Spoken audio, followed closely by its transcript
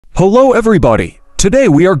Hello everybody, today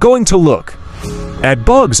we are going to look at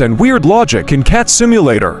bugs and weird logic in Cat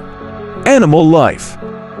Simulator Animal Life.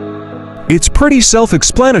 It's pretty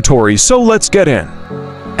self-explanatory, so let's get in.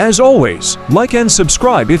 As always, like and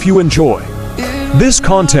subscribe if you enjoy this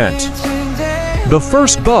content. The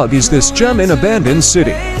first bug is this gem in abandoned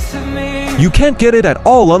city. You can't get it at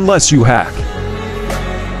all unless you hack.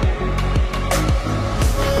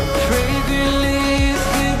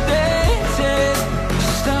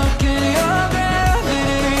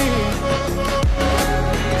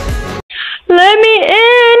 Let me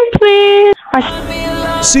in, please.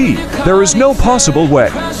 See, there is no possible way.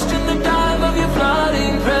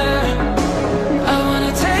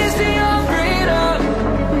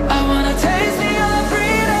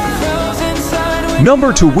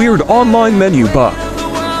 Number 2, weird online menu bug.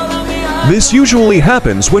 This usually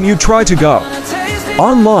happens when you try to go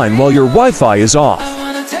online while your Wi-Fi is off.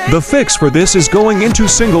 The fix for this is going into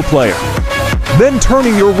single player, then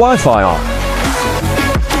turning your Wi-Fi on.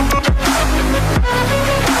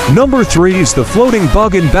 Number 3 is the floating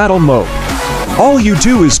bug in battle mode. All you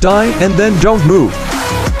do is die and then don't move.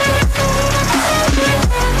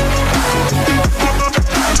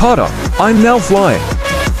 Tada! I'm now flying.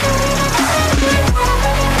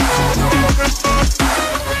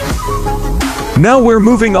 Now we're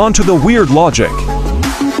moving on to the weird logic.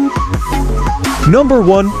 Number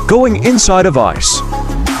 1, going inside of ice.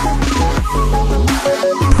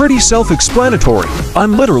 Pretty self-explanatory.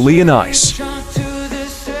 I'm literally in ice.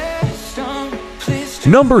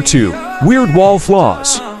 Number 2, weird wall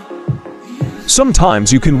flaws.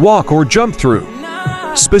 Sometimes you can walk or jump through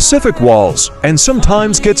specific walls and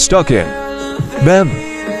sometimes get stuck in them.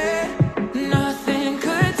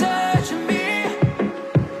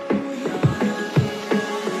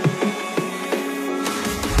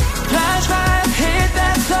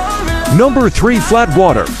 Number 3, flat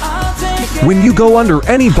water. When you go under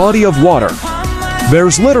any body of water,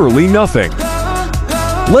 there's literally nothing.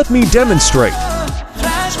 Let me demonstrate.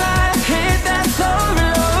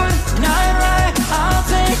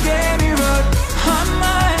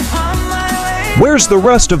 Where's the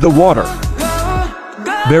rest of the water?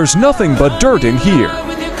 There's nothing but dirt in here.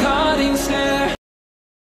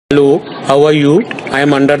 Hello, how are you? I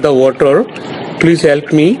am under the water. Please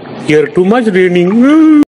help me. Here too much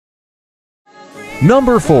raining.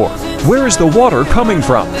 Number 4, where is the water coming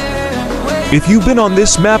from? If you've been on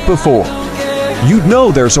this map before, you'd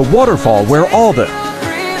know there's a waterfall where all the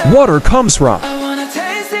water comes from.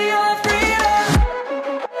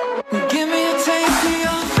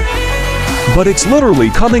 But it's literally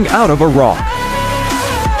coming out of a rock.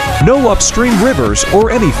 No upstream rivers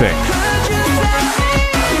or anything.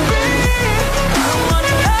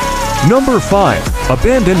 Number 5,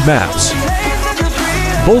 abandoned maps.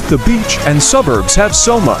 Both the beach and suburbs have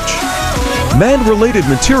so much man-related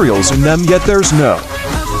materials in them, yet there's no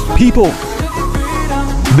people.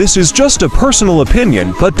 This is just a personal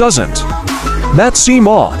opinion, but doesn't that seem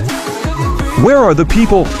odd? Where are the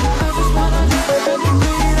people?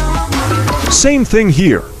 Same thing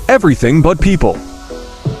here, everything but people.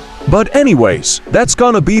 But anyways, that's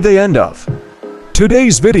gonna be the end of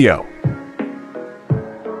today's video.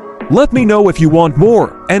 Let me know if you want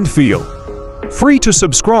more, and feel free to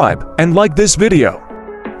subscribe and like this video.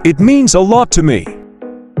 It means a lot to me.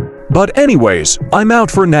 But anyways, I'm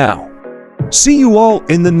out for now. See you all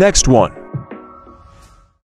in the next one.